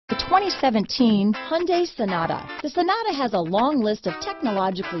2017 Hyundai Sonata. The Sonata has a long list of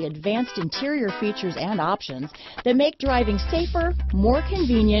technologically advanced interior features and options that make driving safer, more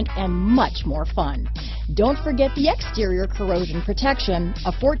convenient, and much more fun. Don't forget the exterior corrosion protection,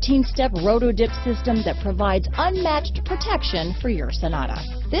 a 14-step roto-dip system that provides unmatched protection for your Sonata.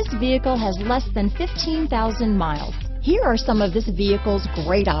 This vehicle has less than 15,000 miles. Here are some of this vehicle's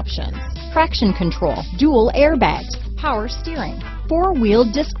great options: traction control, dual airbags, power steering, four-wheel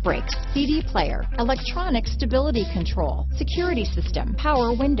disc brakes, CD player, electronic stability control, security system,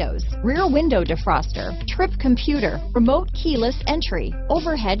 power windows, rear window defroster, trip computer, remote keyless entry,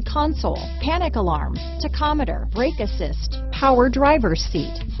 overhead console, panic alarm, tachometer, brake assist, power driver's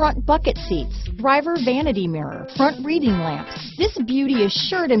seat, front bucket seats, driver vanity mirror, front reading lamps. This beauty is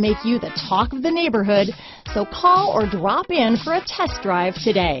sure to make you the talk of the neighborhood, so call or drop in for a test drive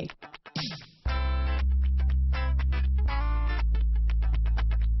today.